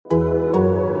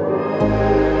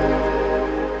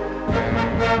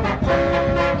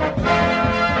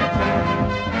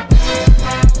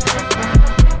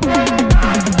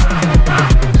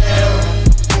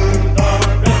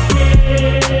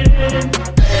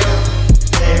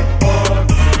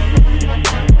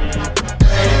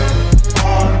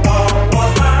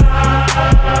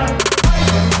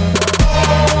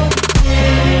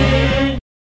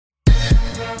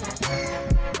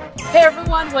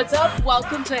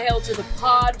welcome to Hail to the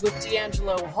Pod with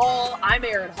D'Angelo Hall. I'm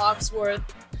Aaron Hawksworth.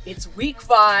 It's week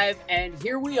 5, and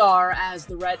here we are as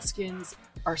the Redskins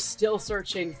are still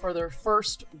searching for their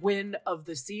first win of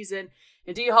the season.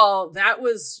 And D-Hall, that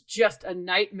was just a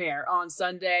nightmare on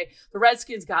Sunday. The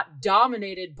Redskins got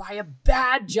dominated by a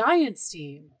bad Giants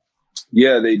team.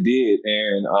 Yeah, they did.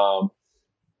 And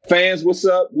fans, what's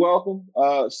up? Welcome.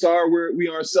 Sorry we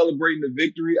aren't celebrating the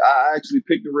victory. I actually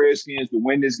picked the Redskins to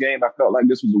win this game. I felt like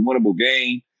this was a winnable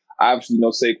game. I obviously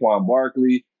know Saquon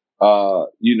Barkley. A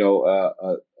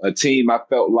team I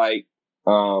felt like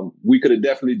we could have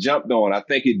definitely jumped on. I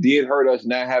think it did hurt us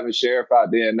not having Sheriff out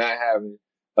there and not having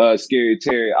Scary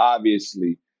Terry,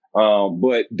 obviously.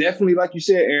 But definitely, like you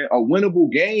said, Aaron, a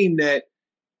winnable game that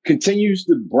continues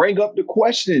to bring up the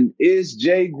question, is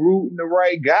Jay Gruden the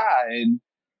right guy? And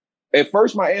at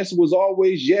first, my answer was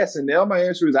always yes. And now my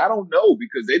answer is I don't know,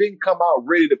 because they didn't come out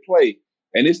ready to play.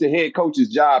 And it's the head coach's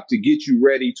job to get you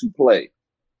ready to play.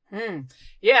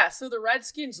 Yeah, so the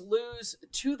Redskins lose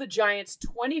to the Giants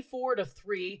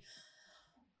 24-3.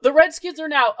 The Redskins are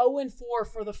now 0-4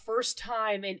 for the first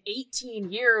time in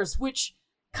 18 years, which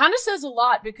kind of says a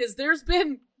lot because there's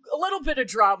been a little bit of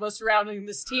drama surrounding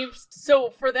this team. So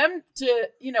for them to,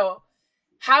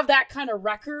 have that kind of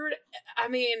record, I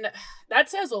mean, that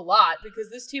says a lot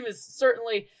because this team has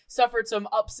certainly suffered some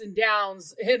ups and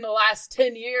downs in the last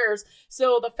 10 years.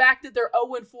 So the fact that they're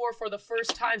 0-4 for the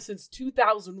first time since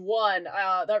 2001,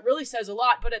 that really says a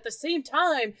lot. But at the same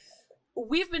time,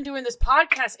 we've been doing this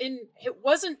podcast and it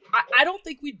wasn't, I don't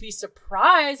think we'd be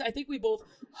surprised. I think we both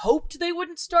hoped they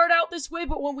wouldn't start out this way.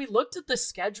 But when we looked at the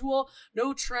schedule,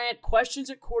 no Trent,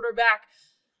 questions at quarterback,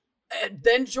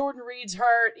 then Jordan Reed's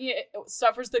hurt,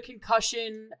 suffers the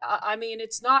concussion. I mean,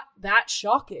 it's not that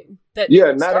shocking that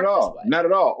not at all. Not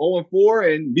at all.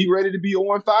 0-4 and be ready to be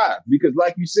 0-5. Because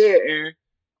like you said, Aaron,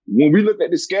 when we looked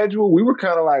at the schedule, we were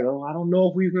kind of like, I don't know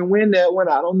if we can win that one.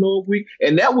 I don't know if we –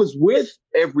 and that was with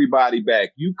everybody back.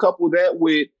 You couple that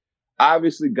with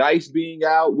obviously Geis being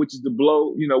out, which is the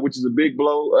blow, which is a big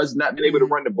blow. Us not being able to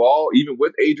run the ball, even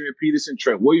with Adrian Peterson,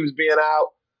 Trent Williams being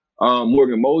out.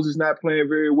 Morgan Moses not playing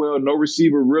very well. No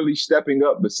receiver really stepping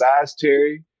up besides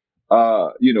Terry.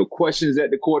 Questions at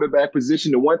the quarterback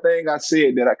position. The one thing I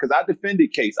said because I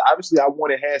defended Case. Obviously, I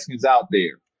wanted Haskins out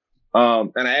there.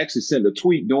 And I actually sent a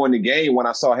tweet during the game when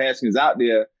I saw Haskins out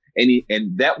there.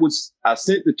 I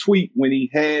sent the tweet when he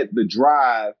had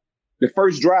the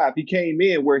first drive. He came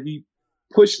in where he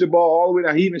pushed the ball all the way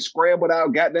down. He even scrambled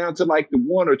out, got down to like the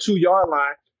 1 or 2 yard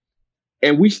line,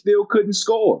 and we still couldn't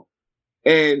score.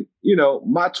 And,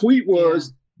 my tweet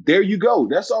was, There you go.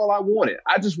 That's all I wanted.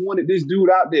 I just wanted this dude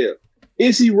out there.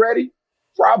 Is he ready?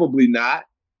 Probably not.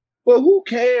 But who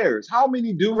cares? How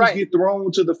many dudes get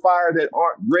thrown to the fire that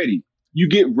aren't ready? You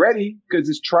get ready because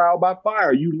it's trial by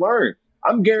fire. You learn.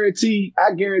 I guarantee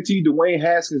Dwayne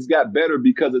Haskins got better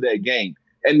because of that game.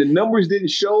 And the numbers didn't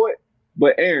show it.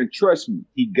 But Aaron, trust me,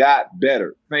 he got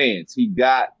better. Fans, he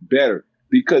got better.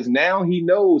 Because now he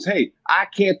knows, hey, I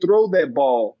can't throw that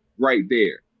ball right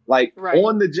there.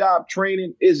 On the job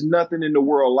training is nothing in the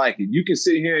world like it. You can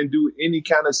sit here and do any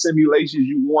kind of simulations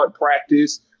you want,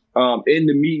 practice in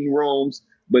the meeting rooms,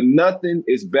 but nothing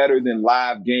is better than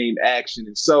live game action.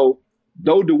 And so,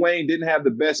 though Dwayne didn't have the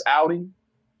best outing,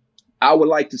 I would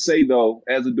like to say, though,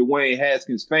 as a Dwayne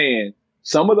Haskins fan,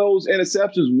 some of those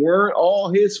interceptions weren't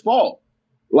all his fault.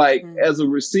 As a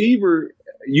receiver,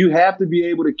 you have to be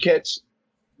able to catch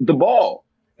the ball.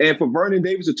 And for Vernon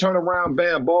Davis to turn around,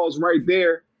 bam, ball's right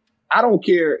there. I don't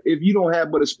care if you don't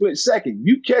have but a split second.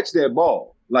 You catch that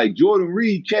ball. Like Jordan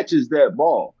Reed catches that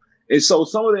ball. And so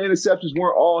some of the interceptions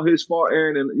weren't all his fault,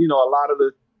 Aaron. And, a lot of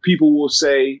the people will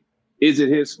say, is it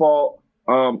his fault?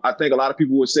 I think a lot of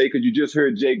people will say, because you just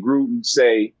heard Jay Gruden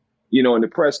say, in the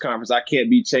press conference, I can't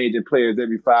be changing players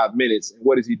every 5 minutes. And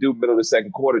what does he do middle of the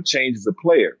second quarter? Changes a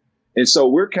player. And so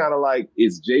we're kind of like,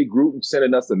 is Jay Gruden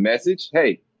sending us a message?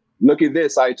 Hey, look at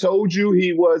this. I told you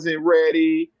he wasn't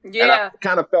ready. Yeah. And I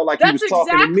kind of felt like he was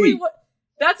talking to me.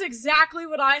 That's exactly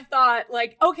what I thought.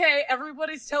 Okay,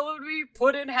 everybody's telling me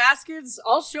put in Haskins.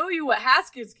 I'll show you what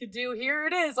Haskins can do. Here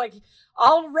it is.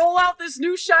 I'll roll out this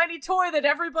new shiny toy that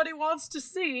everybody wants to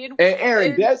see. And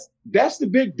Aaron, that's the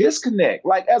big disconnect.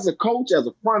 As a coach, as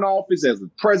a front office, as a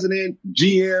president,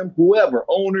 GM, whoever,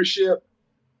 ownership,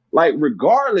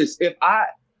 regardless, if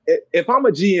I'm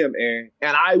a GM, Aaron,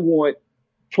 and I want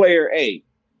player A,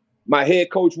 my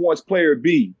head coach wants player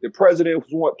B, the president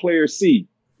wants player C,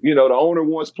 the owner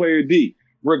wants player D.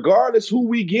 Regardless who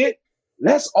we get,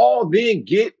 let's all then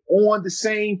get on the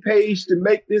same page to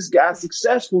make this guy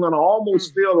successful. And I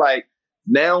almost feel like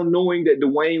now knowing that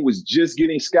Dwayne was just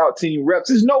getting scout team reps,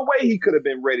 there's no way he could have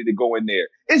been ready to go in there.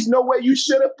 There's no way you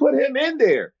should have put him in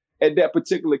there at that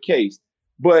particular case.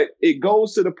 But it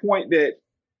goes to the point that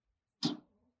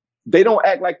they don't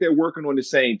act like they're working on the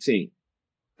same team.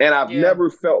 And I've never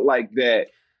felt like that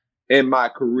in my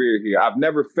career here. I've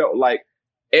never felt like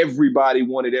everybody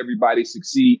wanted everybody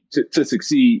to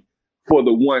succeed for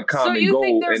the one common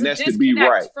goal, and that's to be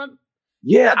right.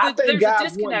 I think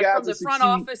guys want guys from the front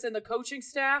office and the coaching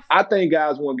staff. I think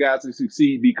guys want guys to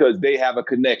succeed because they have a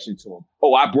connection to them.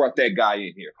 Oh, I brought that guy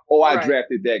in here. Oh, I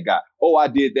drafted that guy. Oh, I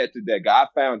did that to that guy. I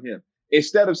found him.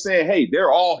 Instead of saying, hey,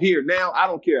 they're all here now. I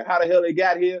don't care how the hell they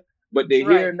got here, but they're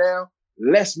here now.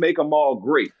 Let's make them all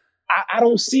great. I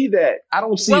don't see that. I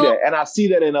don't see that. And I see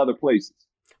that in other places.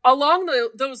 Along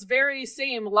those very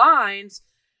same lines,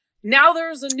 now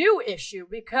there's a new issue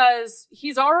because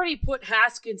he's already put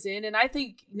Haskins in, and I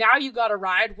think now you got to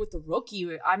ride with the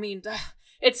rookie. I mean,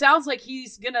 it sounds like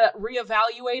he's going to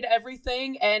reevaluate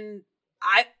everything, and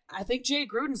I think Jay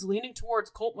Gruden's leaning towards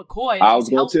Colt McCoy. I was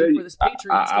going to tell you.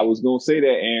 I was going to say that,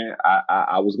 and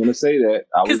I was going to say that.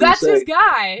 Because that's his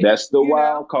guy. That's the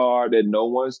wild card that no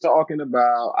one's talking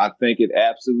about. I think it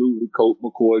absolutely Colt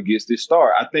McCoy gets this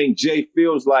start. I think Jay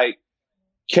feels like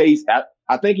Case.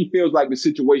 I think he feels like the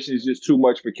situation is just too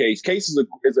much for Case. Case is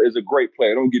a great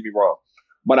player. Don't get me wrong.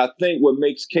 But I think what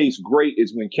makes Case great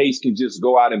is when Case can just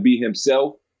go out and be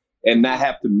himself and not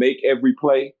have to make every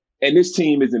play. And this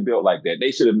team isn't built like that.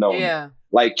 They should have known that.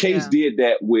 Like Case did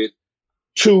that with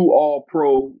 2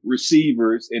 all-pro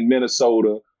receivers in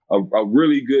Minnesota, a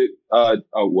really good,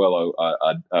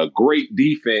 a great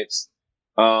defense.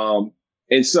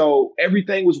 And so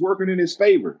everything was working in his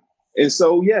favor. And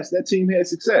so, yes, that team had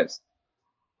success.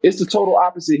 It's the total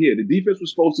opposite here. The defense was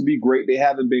supposed to be great. They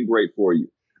haven't been great for you.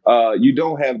 You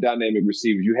don't have dynamic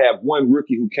receivers. You have one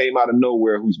rookie who came out of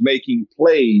nowhere who's making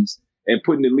plays and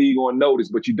putting the league on notice,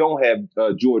 but you don't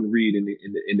have Jordan Reed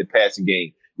in the passing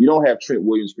game. You don't have Trent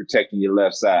Williams protecting your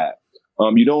left side.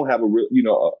 You don't have a running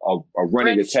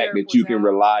Brandon attack Sheriff that you can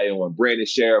rely on. Brandon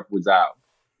Sheriff was out.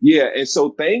 Yeah, and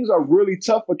so things are really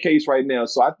tough for Case right now.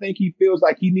 So I think he feels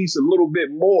like he needs a little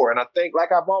bit more. And I think,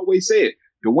 like I've always said,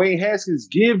 Dwayne Haskins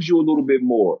gives you a little bit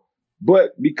more.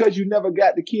 But because you never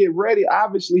got the kid ready,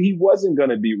 obviously he wasn't going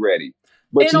to be ready.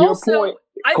 But and to also, your point,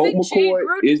 Colt McCoy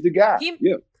is the guy.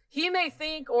 He may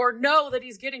think or know that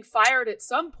he's getting fired at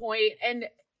some point, and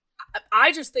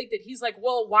I just think that he's like,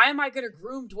 well, why am I going to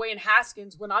groom Dwayne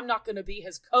Haskins when I'm not going to be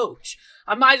his coach?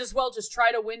 I might as well just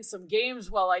try to win some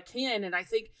games while I can, and I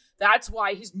think that's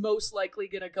why he's most likely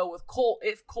going to go with Colt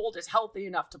if Colt is healthy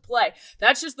enough to play.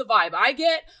 That's just the vibe I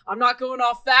get. I'm not going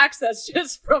off facts. That's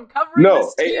just from covering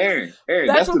this team. Aaron,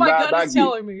 that's what my gut is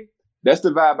telling me. That's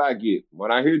the vibe I get.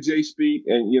 When I hear Jay speak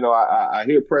and, I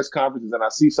hear press conferences and I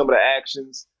see some of the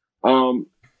actions,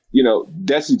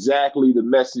 that's exactly the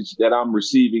message that I'm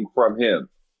receiving from him,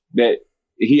 that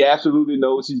he absolutely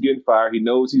knows he's getting fired. He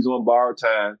knows he's on borrowed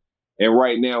time. And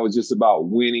right now it's just about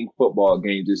winning football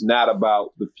games. It's not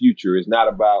about the future. It's not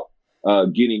about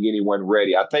getting anyone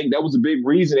ready. I think that was a big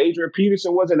reason Adrian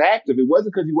Peterson wasn't active. It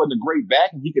wasn't because he wasn't a great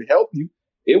back and he could help you.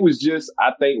 It was just,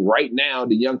 I think right now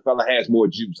the young fella has more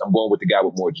juice. I'm going with the guy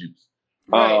with more juice.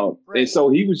 Right. And so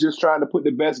he was just trying to put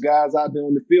the best guys out there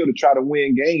on the field to try to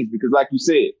win games because, like you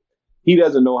said, he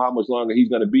doesn't know how much longer he's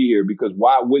going to be here because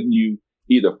why wouldn't you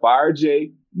either fire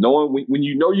Jay, knowing when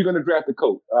you know you're going to draft a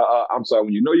coach,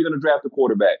 when you know you're going to draft a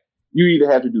quarterback, you either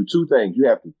have to do 2 things. You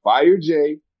have to fire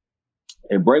Jay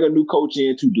and bring a new coach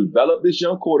in to develop this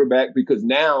young quarterback because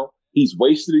now he's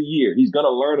wasted a year. He's going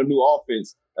to learn a new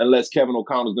offense unless Kevin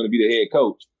O'Connell is going to be the head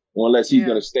coach or unless he's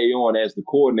going to stay on as the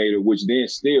coordinator, which then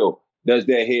still does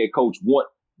that head coach want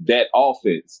that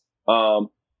offense?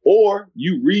 Or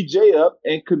you read Jay up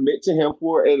and commit to him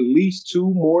for at least 2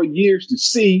 more years to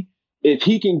see if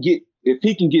he can get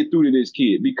through to this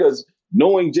kid. Because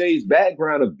knowing Jay's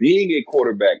background of being a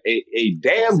quarterback, a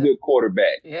damn good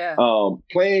quarterback,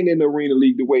 playing in the Arena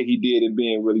League the way he did and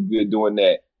being really good doing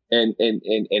that,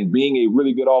 and being a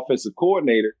really good offensive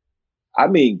coordinator, I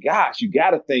mean, gosh, you got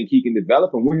to think he can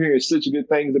develop. And we're hearing such good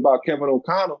things about Kevin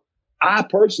O'Connell. I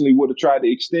personally would have tried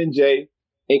to extend Jay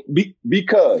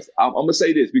because I'm going to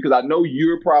say this because I know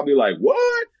you're probably like,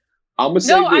 what? I'm going to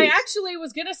say this. No, I actually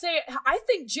was going to say, I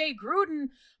think Jay Gruden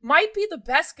might be the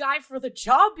best guy for the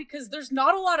job because there's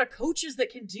not a lot of coaches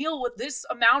that can deal with this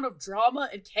amount of drama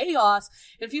and chaos.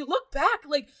 And if you look back,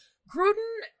 like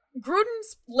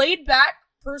Gruden's laid back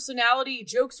personality,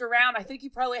 jokes around. I think he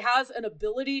probably has an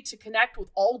ability to connect with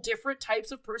all different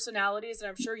types of personalities, and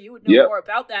I'm sure you would know more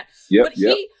about that. But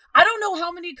I don't know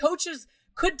how many coaches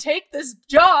could take this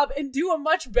job and do a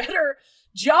much better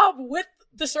job with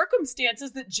the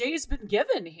circumstances that Jay's been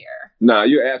given here. Nah,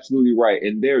 you're absolutely right.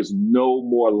 And there's no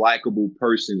more likable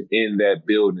person in that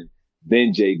building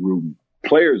than Jay Gruden.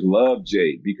 Players love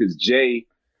Jay because Jay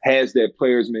has that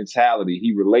player's mentality.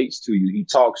 He relates to you. He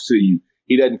talks to you.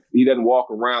 He doesn't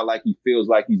walk around like he feels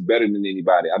like he's better than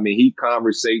anybody. I mean, he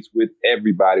conversates with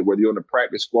everybody, whether you're on the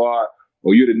practice squad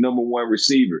or you're the number one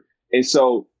receiver. And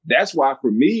so that's why,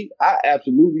 for me, I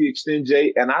absolutely extend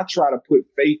Jay, and I try to put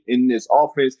faith in this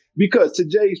offense because, to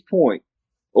Jay's point,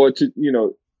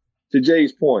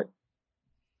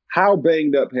 how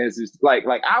banged up has this? Like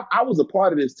I was a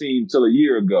part of this team till a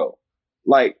year ago.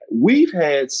 Like, we've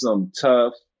had some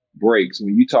tough breaks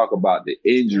when you talk about the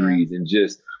injuries and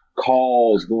just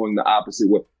calls going the opposite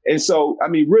way. And so, I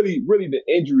mean, really, the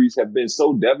injuries have been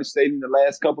so devastating the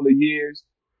last couple of years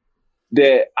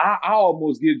that I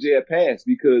almost give Jay a pass,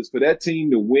 because for that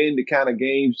team to win the kind of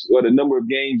games or the number of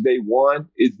games they won,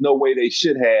 it's no way they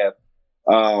should have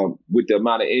with the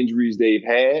amount of injuries they've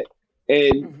had.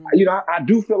 And, I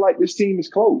do feel like this team is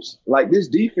close. Like, this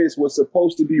defense was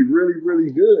supposed to be really,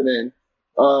 really good. And,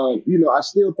 I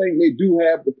still think they do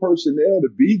have the personnel to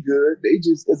be good. They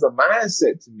just, it's a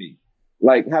mindset to me.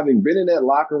 Like, having been in that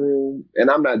locker room, and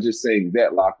I'm not just saying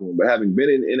that locker room, but having been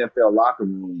in NFL locker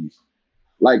rooms,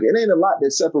 like, it ain't a lot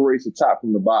that separates the top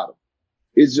from the bottom.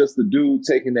 It's just the dude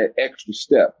taking that extra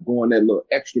step, going that little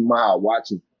extra mile,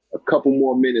 watching a couple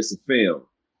more minutes of film,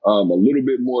 a little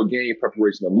bit more game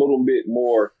preparation, a little bit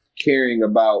more caring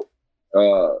about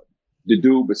the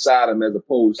dude beside him as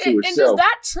opposed to itself. And does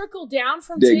that trickle down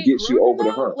from Jay gets Gruden, you over though?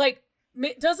 the hump? Like,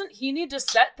 doesn't he need to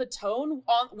set the tone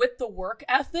with the work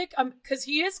ethic? Because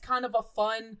he is kind of a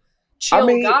fun, chill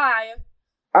guy.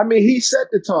 I mean, he set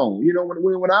the tone.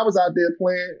 When I was out there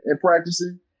playing and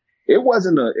practicing, it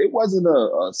wasn't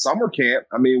a summer camp.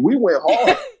 I mean, we went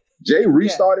hard. Jay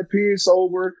restarted being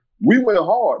sober. We went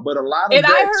hard, but a lot of and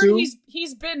that I heard too.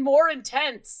 He's been more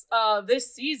intense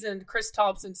this season. Chris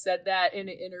Thompson said that in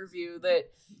an interview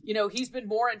that he's been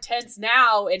more intense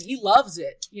now, and he loves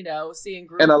it. Seeing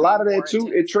Gruden. And a lot of that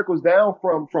too, it trickles down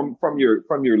from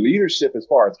your leadership as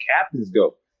far as captains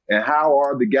go, and how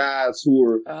are the guys who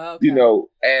are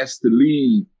asked to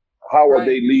lead? How are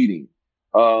they leading?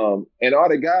 And are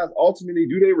the guys ultimately,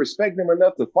 do they respect them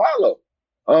enough to follow?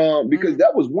 Because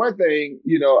that was one thing,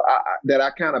 that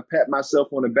I kind of pat myself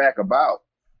on the back about.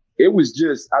 It was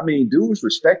just, I mean, dudes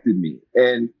respected me.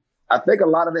 And I think a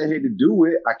lot of that had to do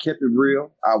with, I kept it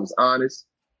real. I was honest.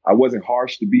 I wasn't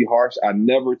harsh to be harsh. I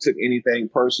never took anything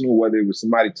personal, whether it was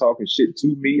somebody talking shit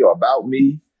to me or about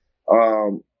me.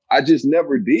 I just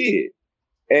never did.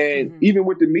 And even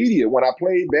with the media, when I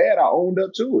played bad, I owned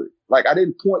up to it. Like, I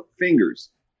didn't point fingers.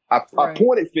 I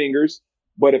pointed fingers.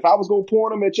 But if I was going to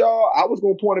point them at y'all, I was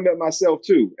going to point them at myself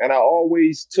too. And I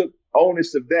always took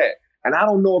onus of that. And I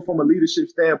don't know if from a leadership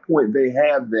standpoint, they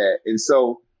have that. And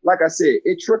so, like I said,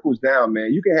 it trickles down,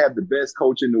 man. You can have the best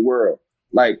coach in the world.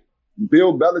 Like,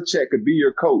 Bill Belichick could be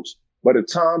your coach. But if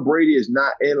Tom Brady is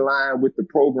not in line with the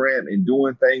program and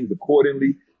doing things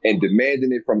accordingly and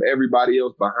demanding it from everybody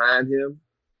else behind him,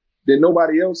 then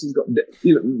nobody else is going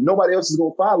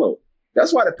to follow.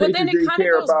 That's why the Patriots didn't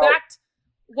care about.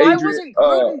 Why wasn't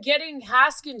Gruden getting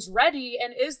Haskins ready?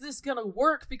 And is this going to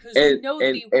work? Because we know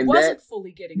that he wasn't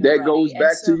fully getting him ready. That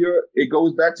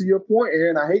goes back to your point,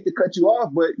 Aaron. I hate to cut you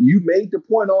off, but you made the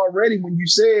point already when you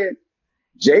said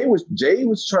Jay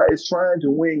is trying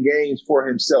to win games for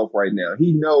himself right now.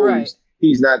 He knows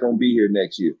he's not going to be here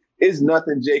next year. It's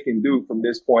nothing Jay can do from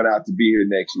this point out to be here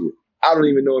next year. I don't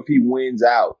even know if he wins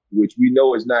out, which we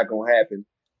know is not going to happen,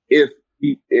 if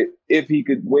he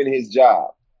could win his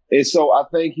job. And so I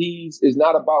think it's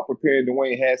not about preparing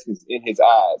Dwayne Haskins in his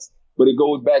eyes, but it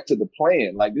goes back to the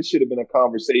plan. Like, this should have been a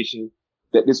conversation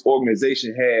that this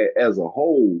organization had as a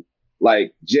whole.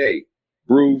 Like, Jay,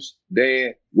 Bruce,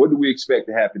 Dan, what do we expect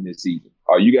to happen this season?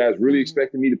 Are you guys really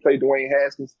expecting me to play Dwayne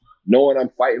Haskins, knowing I'm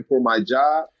fighting for my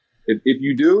job? If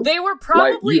you do, they were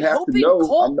probably hoping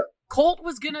Colt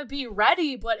was going to be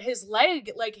ready, but his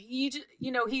leg, like, he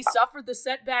suffered the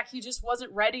setback. He just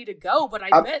wasn't ready to go. But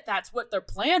I bet that's what their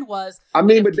plan was. I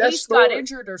mean, but if Case got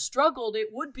injured or struggled, it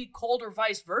would be Colt or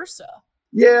vice versa.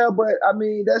 Yeah, but I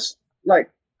mean, that's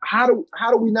like, how do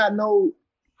we not know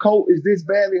Colt is this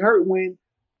badly hurt when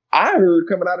I heard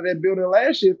coming out of that building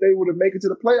last year, if they would have made it to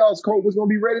the playoffs, Colt was going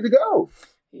to be ready to go.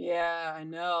 Yeah, I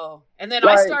know. And then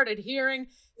I started hearing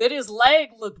that his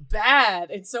leg looked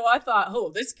bad. And so I thought, oh,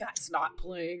 this guy's not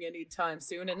playing anytime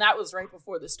soon. And that was right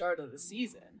before the start of the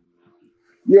season.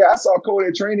 Yeah, I saw Colt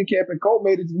at training camp, and Colt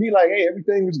made it to me like, hey,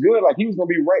 everything was good. Like, he was going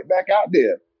to be right back out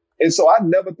there. And so I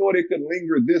never thought it could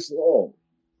linger this long.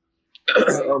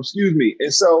 Right. Excuse me.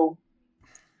 And so,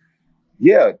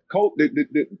 yeah,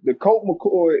 the Colt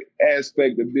McCoy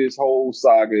aspect of this whole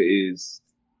saga is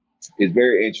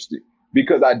very interesting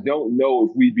because I don't know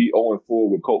if we'd be 0-4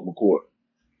 with Colt McCoy.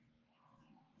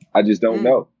 I just don't Mm.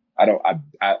 know. I don't.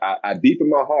 I deep in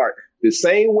my heart, the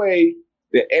same way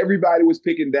that everybody was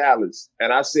picking Dallas,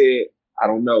 and I said, I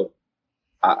don't know.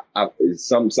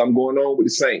 Some going on with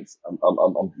the Saints. I'm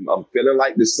feeling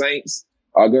like the Saints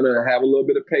are gonna have a little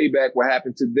bit of payback. What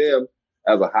happened to them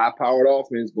as a high-powered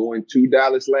offense going to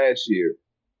Dallas last year?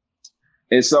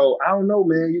 And so I don't know,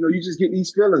 man. You know, you just get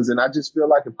these feelings, and I just feel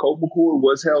like if Colt McCoy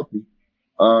was healthy,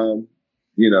 um,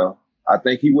 you know, I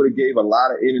think he would have gave a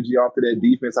lot of energy off to that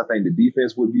defense. I think the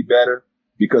defense would be better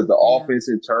because the Yeah. offense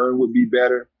in turn would be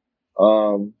better.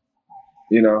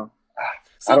 You know,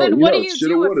 So I don't, then you what know, do you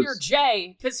shoulda, do if woulda. you're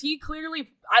Jay? Because he clearly,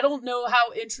 I don't know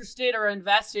how interested or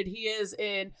invested he is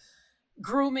in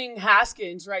grooming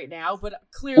Haskins right now, but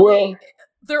clearly Well,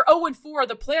 they're 0-4.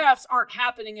 The playoffs aren't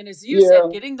happening. And as you yeah,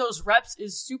 said, getting those reps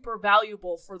is super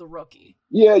valuable for the rookie.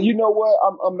 yeah. You know what?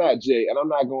 I'm not Jay, and I'm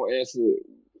not going to answer.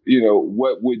 You know,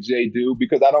 what would Jay do?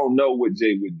 Because I don't know what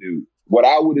Jay would do. What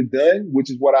I would have done,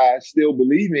 which is what I still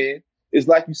believe in, is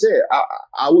like you said,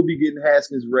 I would be getting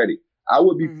Haskins ready. I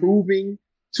would be Mm-hmm. proving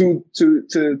to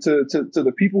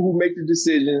the people who make the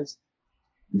decisions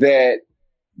that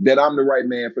I'm the right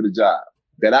man for the job,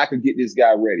 that I could get this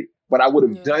guy ready. But I would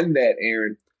have Yeah. done that,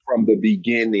 Aaron, from the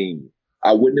beginning.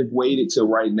 I wouldn't have waited till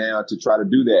right now to try to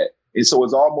do that. And so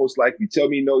it's almost like you tell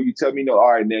me no, you tell me no.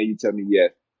 All right, now you tell me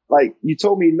yes. Like you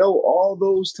told me no all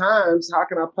those times. How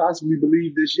can I possibly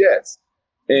believe this yes?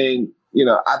 And you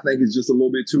know, I think it's just a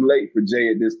little bit too late for Jay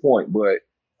at this point. But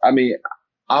I mean,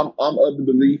 I'm of the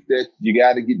belief that you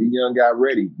got to get the young guy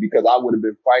ready because I would have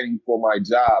been fighting for my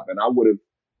job and I would have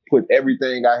put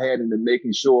everything I had into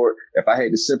making sure if I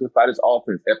had to simplify this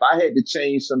offense, if I had to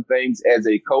change some things as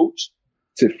a coach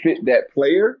to fit that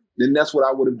player, then that's what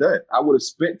I would have done. I would have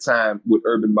spent time with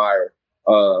Urban Meyer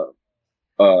uh,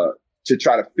 to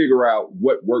try to figure out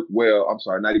what worked well. I'm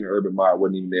sorry, not even Urban Meyer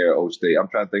wasn't even there at O State. I'm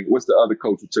trying to think, what's the other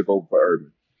coach who took over for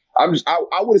Urban? I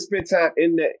would have spent time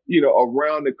in that, you know,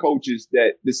 around the coaches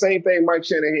that the same thing Mike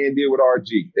Shanahan did with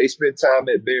RG. They spent time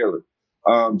at Baylor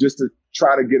just to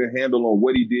try to get a handle on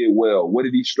what he did well, what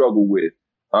did he struggle with.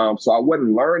 So I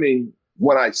wasn't learning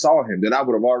when I saw him, that I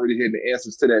would have already had the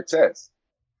answers to that test.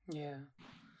 Yeah.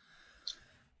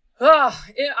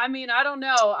 I mean, I don't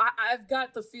know. I've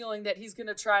got the feeling that he's going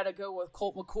to try to go with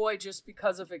Colt McCoy just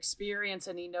because of experience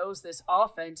and he knows this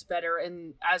offense better.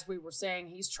 And as we were saying,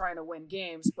 he's trying to win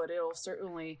games, but it'll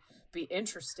certainly be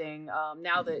interesting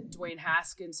now that Dwayne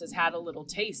Haskins has had a little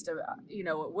taste of, you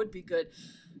know, it would be good.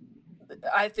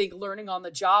 I think learning on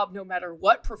the job, no matter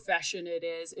what profession it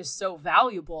is so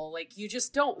valuable. Like you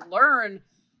just don't learn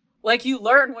like you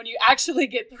learn when you actually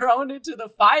get thrown into the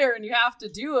fire and you have to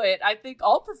do it. I think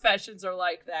all professions are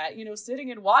like that. You know, sitting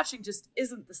and watching just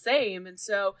isn't the same. And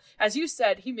so, as you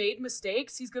said, he made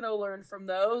mistakes. He's going to learn from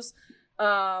those.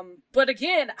 But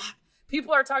again,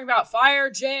 people are talking about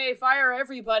fire Jay, fire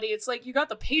everybody. It's like you got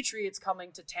the Patriots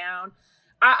coming to town.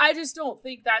 I just don't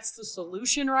think that's the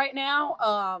solution right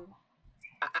now.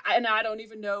 And I don't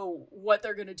even know what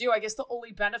they're going to do. I guess the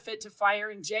only benefit to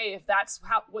firing Jay, if that's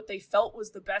what they felt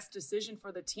was the best decision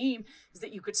for the team, is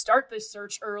that you could start this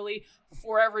search early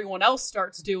before everyone else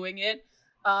starts doing it.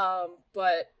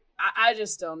 But I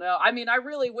just don't know. I mean, I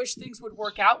really wish things would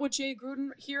work out with Jay Gruden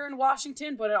here in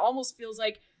Washington, but it almost feels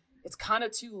like it's kind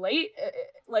of too late.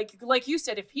 Like you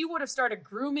said, if he would have started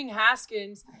grooming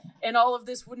Haskins and all of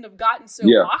this wouldn't have gotten so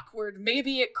awkward,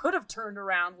 maybe it could have turned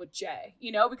around with Jay,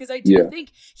 you know, because I do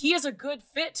think he is a good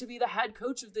fit to be the head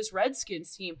coach of this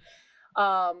Redskins team.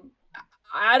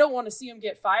 I don't want to see him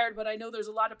get fired, but I know there's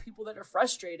a lot of people that are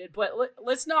frustrated. But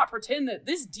let's not pretend that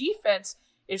this defense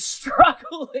is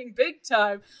struggling big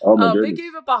time. They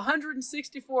gave up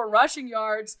 164 rushing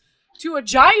yards to a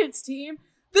Giants team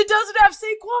that doesn't have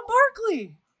Saquon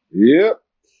Barkley. Yep.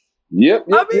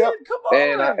 I mean, come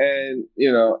on. And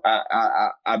you know,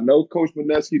 I know Coach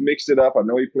Manusky mixed it up. I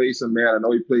know he played some man. I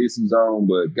know he played some zone.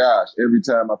 But gosh, every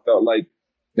time I felt like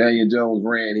Daniel Jones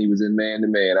ran, he was in man to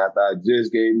man. I thought I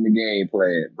just gave him the game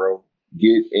plan, bro.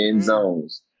 Get in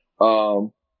zones.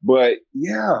 But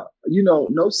yeah, you know,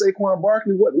 no Saquon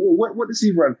Barkley. What does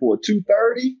he run for?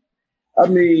 230? I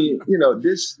mean, you know,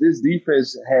 this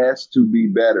defense has to be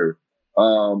better.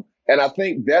 And I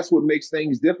think that's what makes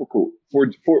things difficult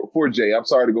for Jay. I'm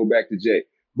sorry to go back to Jay,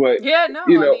 but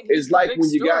you know, it's like when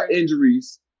you got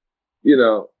injuries, you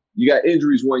know, you got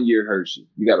injuries 1 year, Hershey.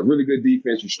 You got a really good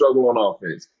defense. You struggle on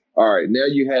offense. All right. Now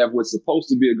you have what's supposed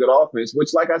to be a good offense,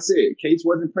 which, like I said, Case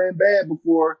wasn't playing bad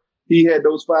before he had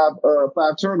those five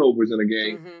turnovers in a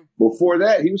game. Mm-hmm. Before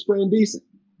that, he was playing decent.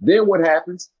 Then what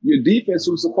happens? Your defense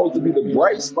was supposed to be the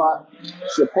bright spot,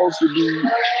 supposed to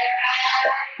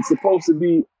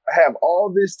be have all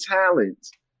this talent,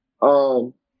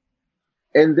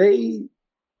 and they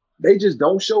just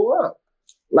don't show up.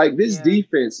 Like this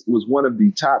defense was one of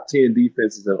the top 10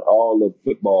 defenses of all of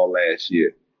football last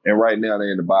year, and right now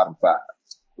they're in the bottom 5.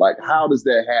 Like, how does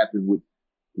that happen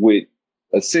with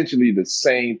essentially the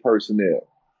same personnel?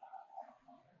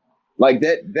 Like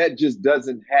that just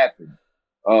doesn't happen.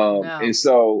 No. And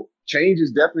so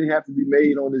changes definitely have to be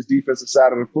made on this defensive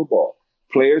side of the football.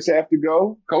 Players have to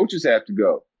go, coaches have to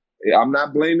go. I'm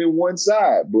not blaming one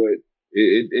side, but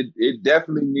it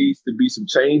definitely needs to be some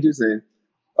changes. And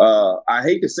I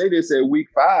hate to say this at week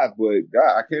 5, but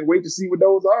God, I can't wait to see what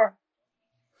those are.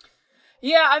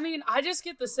 Yeah, I mean, I just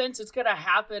get the sense it's going to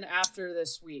happen after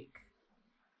this week.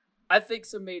 I think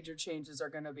some major changes are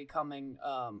going to be coming.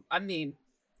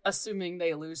 Assuming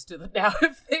they lose to now,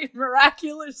 if they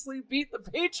miraculously beat the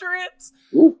Patriots,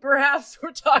 perhaps we're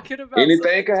talking about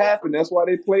anything could happen. That's why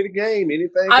they play the game.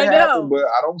 Anything can happen, but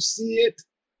I don't see it.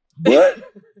 But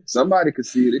somebody could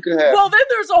see it. It could happen. Well, then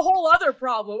there's a whole other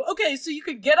problem. Okay, so you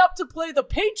could get up to play the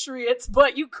Patriots,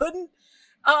 but you couldn't,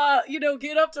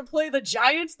 get up to play the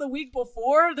Giants the week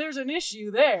before. There's an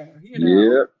issue there.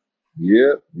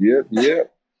 Yep.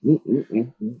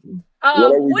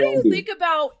 What do you think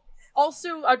about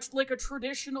also a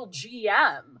traditional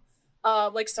GM,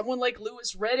 like someone like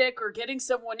Louis Riddick, or getting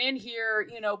someone in here,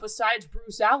 besides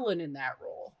Bruce Allen in that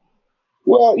role?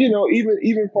 Well,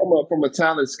 even from a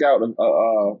talent scout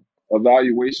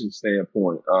evaluation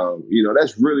standpoint,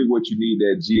 that's really what you need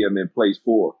that GM in place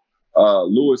for.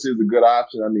 Louis is a good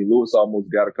option. I mean, Louis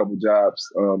almost got a couple jobs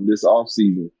this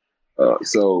offseason.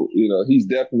 So he's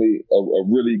definitely a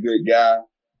really good guy.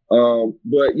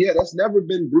 But yeah, that's never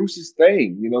been Bruce's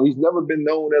thing. He's never been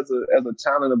known as a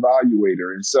talent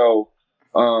evaluator. And so,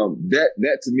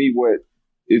 that to me, what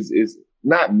is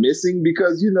not missing,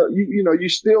 because, you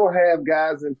still have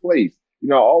guys in place,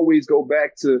 always go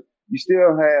back to, you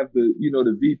still have the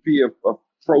VP of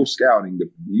pro scouting,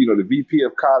 the VP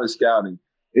of college scouting.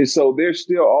 And so there's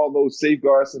still all those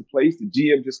safeguards in place. The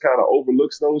GM just kind of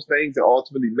overlooks those things and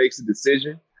ultimately makes a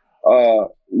decision.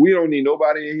 We don't need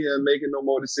nobody in here making no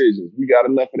more decisions. We got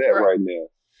enough of that right now.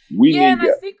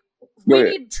 I think we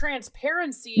need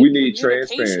transparency. We need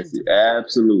transparency.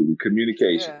 Absolutely.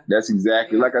 Communication. Yeah. That's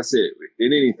exactly, like I said,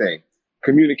 in anything,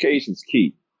 communication's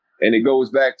key. And it goes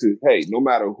back to, hey, no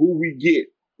matter who we get,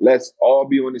 let's all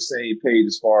be on the same page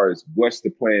as far as what's the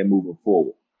plan moving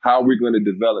forward. How are we going to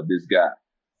develop this guy?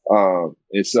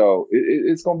 And so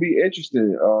it's going to be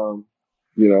interesting.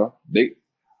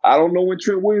 I don't know when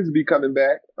Trent Williams will be coming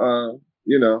back.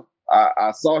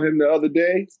 I saw him the other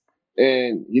day,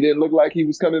 and he didn't look like he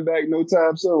was coming back no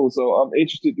time soon. So I'm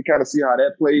interested to kind of see how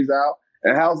that plays out,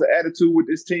 and how's the attitude with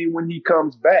this team when he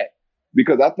comes back,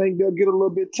 because I think they'll get a little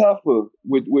bit tougher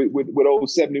with old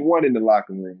 71 in the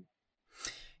locker room.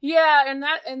 Yeah,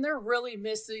 and they're really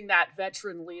missing that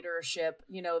veteran leadership.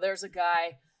 There's a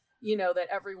guy, that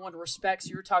everyone respects.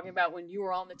 You were talking about when you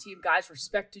were on the team, guys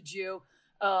respected you.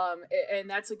 And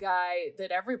that's a guy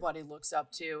that everybody looks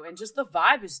up to, and just the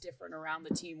vibe is different around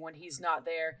the team when he's not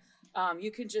there.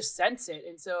 You can just sense it.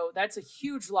 And so that's a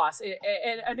huge loss.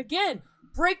 And again,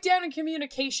 breakdown in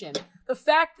communication, the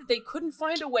fact that they couldn't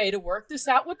find a way to work this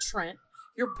out with Trent,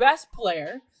 your best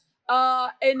player.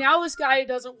 And now this guy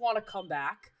doesn't want to come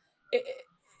back.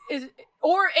 And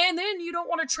then you don't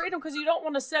want to trade him because you don't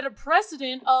want to set a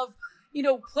precedent of,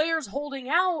 players holding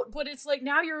out, but it's like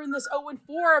now you're in this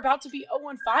 0-4, about to be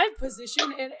 0-5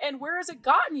 position, and where has it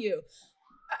gotten you?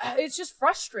 It's just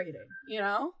frustrating,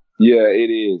 Yeah, it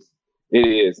is. It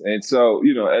is. And so,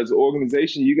 as an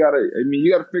organization, you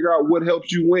gotta figure out what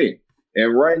helps you win.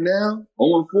 And right now,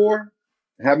 0-4,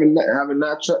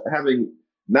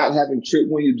 not having Trent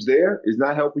Williams there is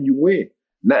not helping you win.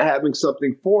 Not having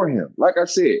something for him. Like I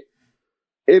said,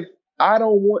 if I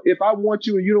want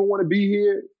you and you don't want to be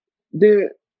here, then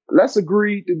let's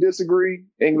agree to disagree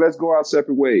and let's go our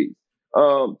separate ways.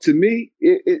 To me,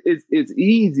 it's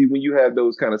easy when you have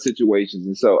those kind of situations.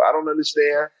 And so I don't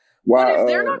understand why. But if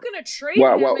they're not going to trade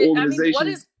him,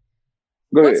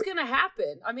 what's going to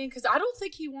happen? Because I don't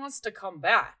think he wants to come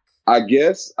back. I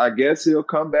guess he'll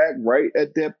come back right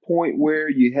at that point where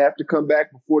you have to come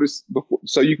back before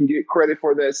so you can get credit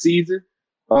for that season.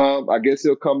 I guess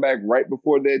he'll come back right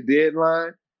before that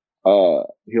deadline.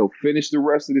 He'll finish the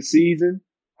rest of the season.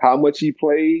 How much he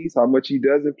plays, how much he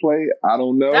doesn't play, I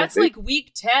don't know. That's like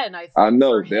week 10, I think. I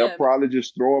know. They'll probably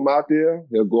just throw him out there.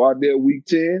 He'll go out there week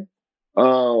 10.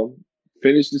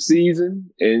 finish the season,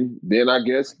 and then I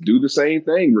guess do the same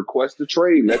thing. Request a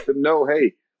trade. Let them know,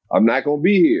 hey, I'm not going to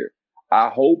be here. I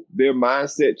hope their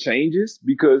mindset changes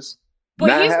because.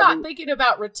 But he's not thinking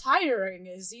about retiring,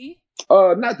 is he?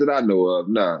 Not that I know of.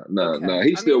 Nah.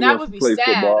 He still wants to play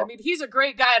football. I mean, he's a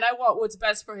great guy, and I want what's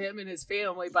best for him and his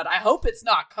family. But I hope it's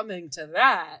not coming to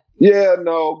that. Yeah,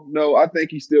 no. I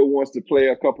think he still wants to play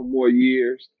a couple more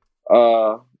years.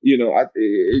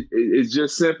 It's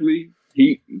just simply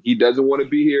he doesn't want to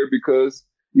be here because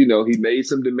he made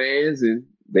some demands and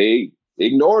they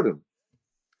ignored him.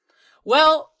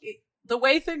 Well, the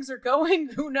way things are going,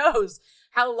 who knows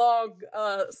how long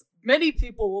many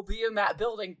people will be in that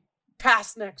building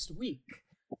past next week.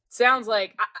 Sounds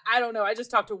like, I don't know. I just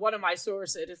talked to one of my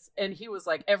sources and he was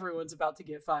like, everyone's about to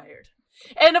get fired.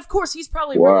 And of course, he's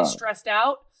probably really stressed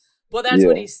out, but that's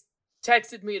what he's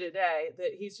texted me today,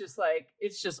 that he's just like,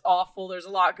 it's just awful. There's a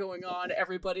lot going on.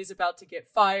 Everybody's about to get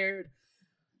fired.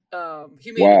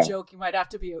 He made a joke. He might have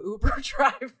to be an Uber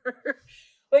driver.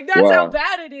 Like, that's how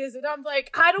bad it is. And I'm like,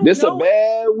 I don't know. This a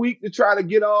bad week to try to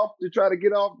get off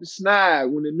the snide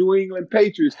when the New England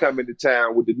Patriots come into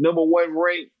town with the number 1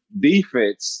 ranked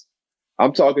defense.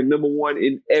 I'm talking number 1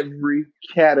 in every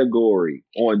category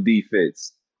on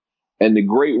defense. And the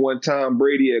great one, Tom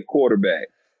Brady at quarterback.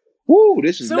 Woo,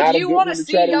 this is not a good one to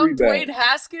try to rebound. So do you want to see young Dwayne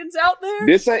Haskins out there?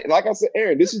 This ain't, like I said,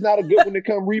 Aaron, this is not a good one to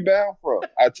come rebound from.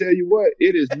 I tell you what,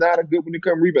 it is not a good one to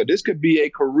come rebound. This could be a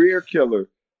career killer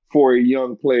for a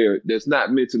young player that's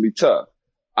not mentally tough.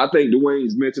 I think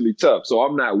Dwayne's mentally tough, so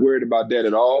I'm not worried about that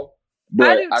at all. But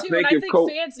I do too, and I think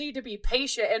fans need to be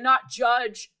patient and not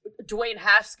judge Dwayne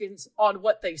Haskins on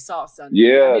what they saw Sunday.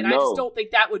 Yeah, I just don't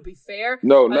think that would be fair.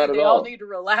 No, not at all. They all need to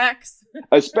relax.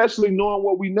 Especially knowing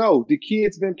what we know. The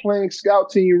kid's been playing scout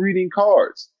team reading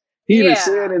cards. He even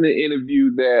said in the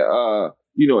interview that,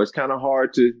 it's kind of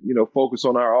hard to, focus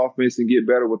on our offense and get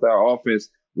better with our offense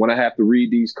when I have to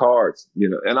read these cards,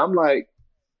 and I'm like,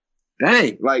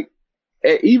 dang, like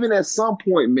even at some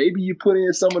point, maybe you put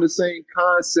in some of the same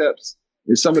concepts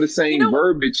and some of the same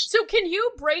verbiage. So can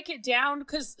you break it down?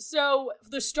 Because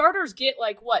the starters get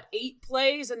 8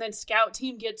 plays and then scout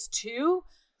team gets 2?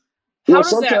 How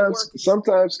does that work?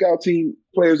 Sometimes scout team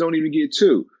players don't even get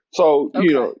 2. So,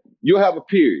 you'll have a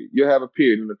period. In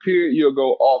the period, you'll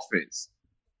go offense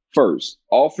first.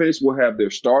 Offense will have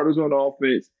their starters on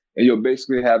offense. And you'll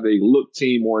basically have a look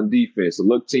team on defense. A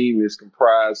look team is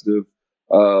comprised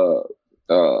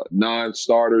of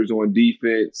non-starters on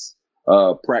defense,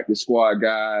 practice squad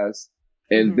guys,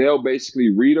 and they'll basically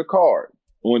read a card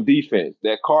on defense.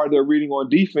 That card they're reading on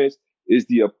defense is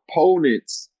the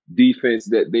opponent's defense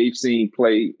that they've seen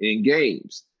play in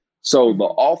games. So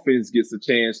the offense gets a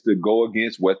chance to go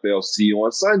against what they'll see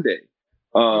on Sunday.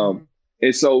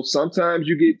 And so sometimes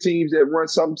you get teams that run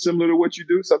something similar to what you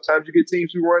do. Sometimes you get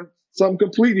teams who run something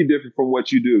completely different from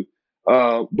what you do.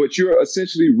 But you're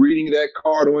essentially reading that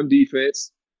card on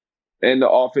defense, and the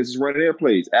offense is running their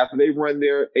plays. After they run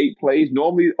their 8 plays,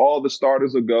 normally all the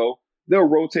starters will go. They'll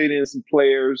rotate in some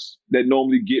players that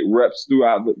normally get reps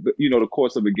throughout the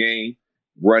course of a game.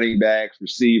 Running backs,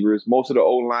 receivers, most of the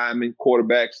O-linemen,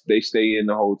 quarterbacks, they stay in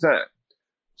the whole time.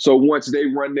 So once they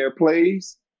run their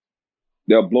plays,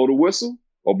 they'll blow the whistle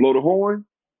or blow the horn,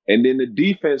 and then the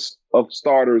defense of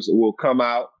starters will come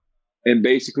out and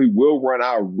basically we'll run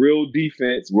our real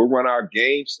defense. We'll run our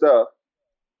game stuff,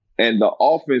 and the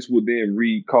offense will then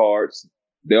read cards.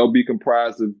 They'll be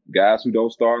comprised of guys who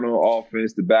don't start on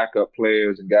offense, the backup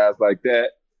players and guys like that.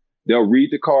 They'll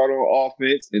read the card on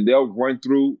offense, and they'll run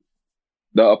through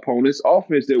the opponent's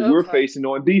offense that we're facing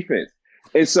on defense.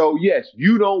 And so, yes,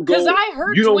 you don't go. Because I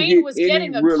heard Dwayne was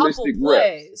getting a couple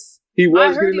plays. He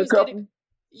was getting a couple.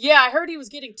 I heard he was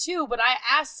getting 2, but I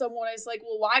asked someone, I was like,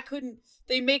 well, why couldn't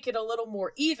they make it a little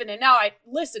more even? And now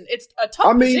it's a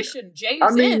tough position. Jay's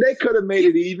they could have made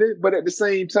it even, but at the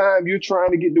same time, you're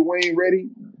trying to get Dwayne ready.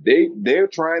 They're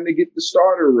trying to get the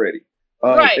starter ready.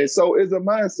 Right. And so it's a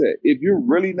mindset. If you're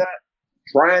really not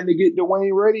trying to get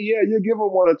Dwayne ready, you'll give him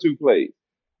 1 or 2 plays.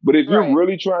 But if you're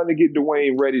really trying to get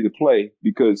Dwayne ready to play,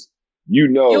 because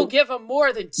you'll give him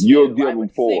more than 2. You'll give him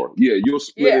 4. Think. Yeah, you'll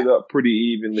split it up pretty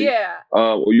evenly. Yeah.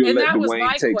 Or you'll let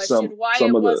Dwayne take some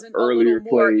of the earlier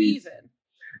plays. Even.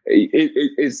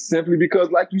 It's simply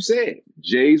because, like you said,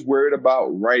 Jay's worried about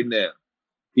right now.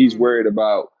 He's worried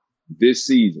about this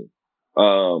season.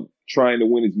 Trying to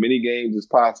win as many games as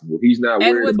possible. He's not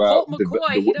worried about Colt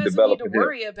McCoy, he doesn't need to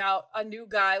worry about a new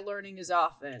guy learning his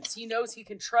offense. He knows he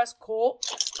can trust Colt.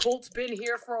 Colt's been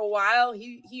here for a while.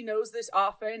 He knows this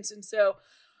offense, and so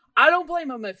I don't blame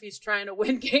him if he's trying to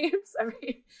win games. I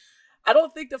mean, I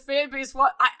don't think the fan base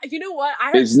you know what?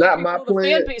 I heard It's not my the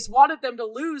plan. fan base wanted them to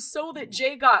lose so that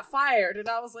Jay got fired, and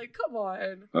I was like, come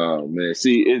on. Oh man,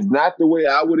 see, it's not the way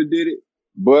I would have did it,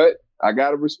 but I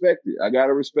gotta respect it. I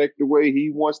gotta respect the way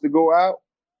he wants to go out,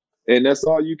 and that's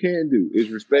all you can do is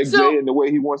respect Jay and the way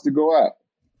he wants to go out.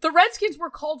 The Redskins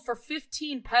were called for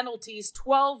 15 penalties.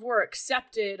 12 were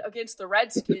accepted against the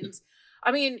Redskins.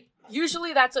 I mean,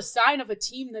 usually that's a sign of a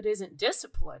team that isn't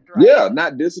disciplined, right? Yeah,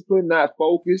 not disciplined, not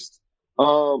focused,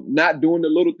 not doing the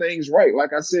little things right.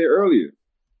 Like I said earlier,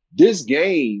 this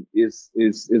game is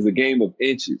a game of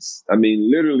inches. I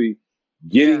mean, literally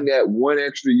getting that one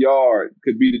extra yard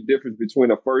could be the difference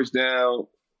between a first down,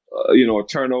 a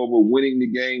turnover, winning the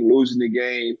game, losing the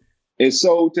game. And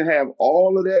so to have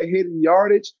all of that hidden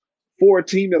yardage for a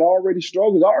team that already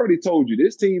struggles, I already told you,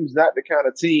 this team's not the kind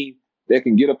of team that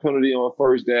can get a penalty on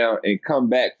first down and come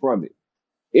back from it.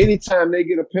 Anytime they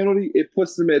get a penalty, it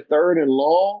puts them at 3rd and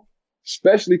long,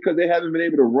 especially because they haven't been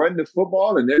able to run the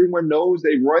football, and everyone knows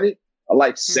they run it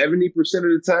like 70% of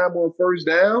the time on first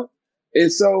down.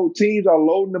 And so teams are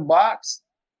loading the box,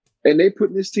 and they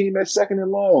putting this team at 2nd and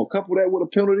long. Couple that with a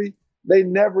penalty, they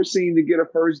never seem to get a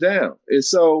first down. And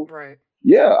so,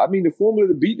 yeah, I mean, the formula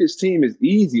to beat this team is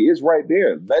easy. It's right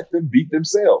there. Let them beat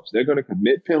themselves. They're going to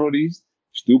commit penalties,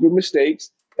 stupid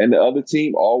mistakes, and the other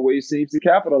team always seems to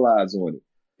capitalize on it.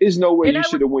 There's no way you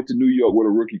should have went to New York with a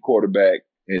rookie quarterback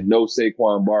and no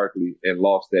Saquon Barkley and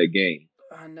lost that game.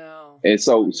 I know. And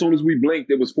so as soon as we blinked,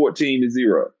 it was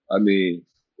 14-0. I mean,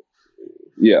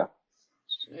 yeah.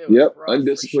 Yep,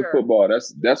 undisciplined football.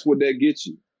 That's what that gets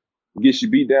you. It gets you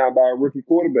beat down by a rookie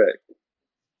quarterback.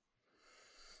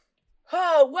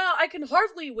 Oh, well, I can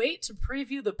hardly wait to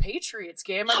preview the Patriots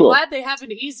game. I'm glad they have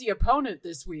an easy opponent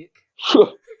this week.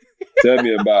 Tell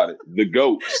me about it. The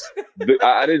GOATs.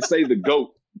 I didn't say the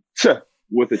GOAT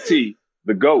with a T.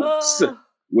 The GOATs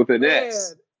with an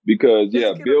S. Because,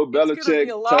 Bill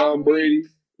Belichick, Tom Brady.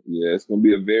 Yeah, it's going to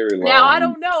be a very long Now, I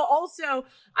don't know. Also,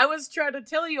 I was trying to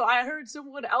tell you, I heard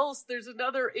someone else, there's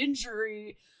another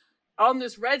injury on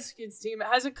this Redskins team. It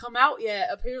hasn't come out yet.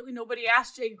 Apparently, nobody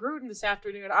asked Jay Gruden this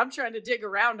afternoon. I'm trying to dig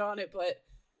around on it, but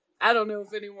I don't know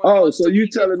if anyone. Oh, so you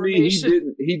telling me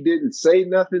he didn't say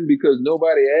nothing because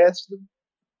nobody asked him?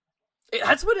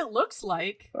 That's what it looks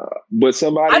like. But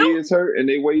somebody is hurt and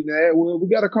they waiting to add. Well, we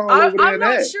got to call over there. I'm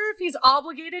not sure if he's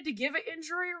obligated to give an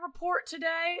injury report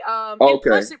today. And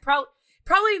plus, it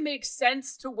probably makes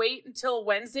sense to wait until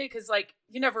Wednesday because, like,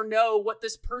 you never know what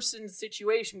this person's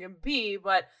situation can be.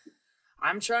 But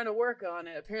I'm trying to work on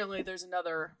it. Apparently, there's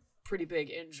another pretty big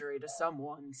injury to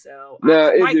someone. So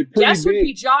my guess would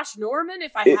be Josh Norman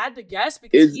if I had to guess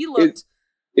because he looked.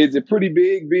 Is it pretty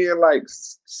big being like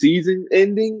season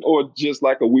ending or just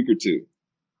like a week or two?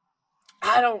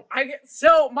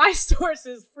 So my source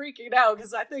is freaking out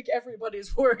because I think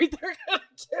everybody's worried they're going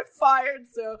to get fired.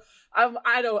 So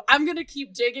I'm going to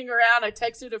keep digging around. I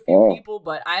texted a few people,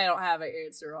 but I don't have an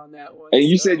answer on that one. And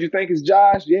you said you think it's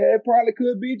Josh? Yeah, it probably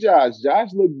could be Josh. Josh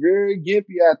looked very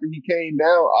gimpy after he came down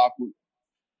awkward.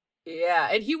 Yeah,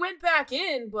 and he went back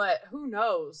in, but who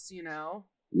knows,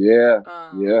 Yeah,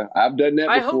 I've done that before.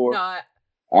 I hope not.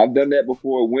 I've done that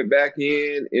before. Went back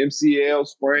in, MCL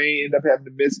sprain, ended up having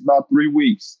to miss about 3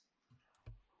 weeks.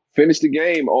 Finished the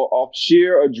game off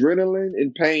sheer adrenaline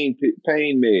and pain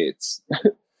meds.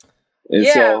 I'm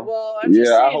just saying,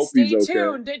 I hope stay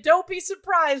tuned. Okay. Don't be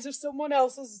surprised if someone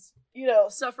else has,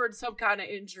 suffered some kind of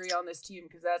injury on this team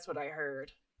because that's what I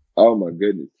heard. Oh my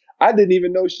goodness! I didn't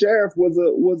even know Sheriff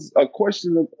was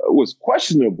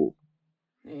questionable.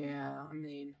 Yeah, I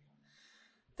mean,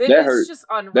 it's just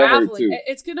unraveling.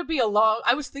 It's going to be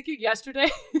I was thinking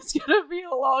yesterday, it's going to be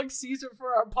a long season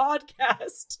for our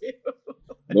podcast, too.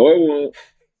 No,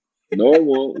 it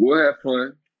won't. We'll have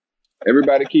fun.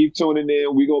 Everybody keep tuning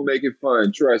in. We're going to make it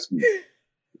fun. Trust me.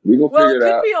 We're going to figure it out.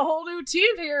 Well, it could be a whole new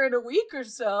team here in a week or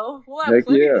so. We'll have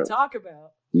plenty to talk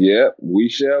about. Yeah, we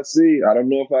shall see. I don't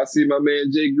know if I see my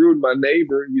man Jay Gruden, my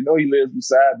neighbor. He lives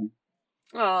beside me.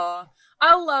 Aw.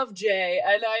 I love Jay,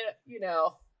 and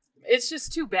it's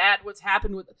just too bad what's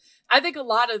happened with. I think a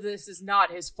lot of this is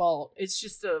not his fault. It's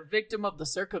just a victim of the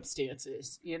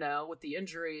circumstances, with the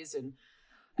injuries and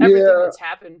everything that's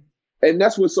happened. And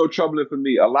that's what's so troubling for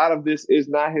me. A lot of this is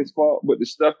not his fault, but the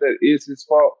stuff that is his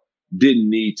fault didn't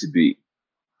need to be.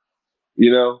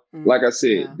 Like I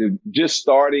said, just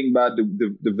starting by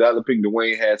developing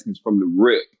Dwayne Haskins from the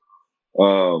rip.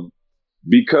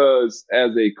 Because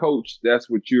as a coach, that's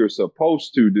what you're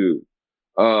supposed to do.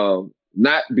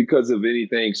 Not because of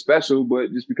anything special,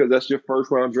 but just because that's your first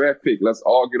round draft pick. Let's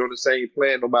all get on the same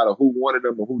plan, no matter who wanted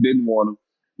them or who didn't want them.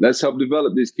 Let's help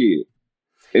develop this kid.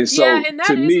 And so, and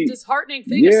that is a disheartening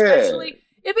thing, especially.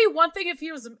 It'd be one thing if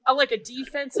he was like a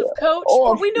defensive coach,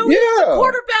 but we know he was a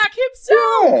quarterback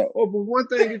himself. Yeah, but one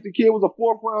thing if the kid was a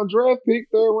 4th round draft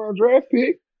pick, 3rd round draft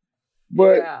pick.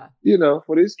 But,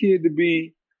 for this kid to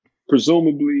be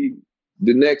presumably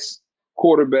the next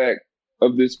quarterback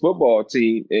of this football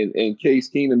team and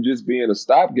Case Keenum just being a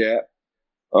stopgap,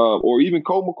 or even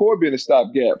Colt McCoy being a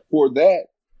stopgap for that,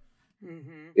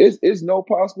 it's no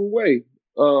possible way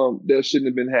that shouldn't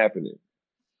have been happening.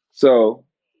 So,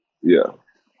 yeah.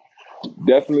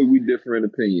 Definitely we differ in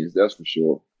opinions, that's for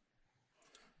sure.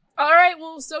 All right,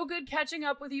 well, so good catching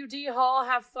up with you, D. Hall.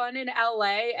 Have fun in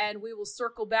LA, and we will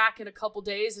circle back in a couple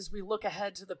days as we look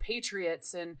ahead to the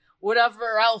Patriots and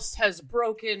whatever else has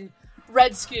broken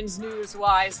Redskins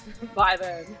news-wise by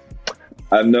then.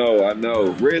 I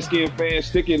know. Redskin fans,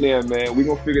 stick in there, man. We're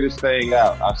going to figure this thing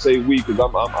out. I say we because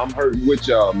I'm hurting with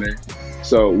y'all, man.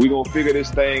 So we're going to figure this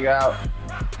thing out.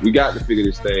 We got to figure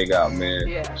this thing out, man.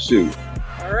 Yeah. Shoot.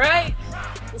 All right.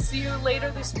 We'll see you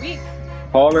later this week.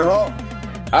 Hall and Hall.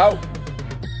 Out.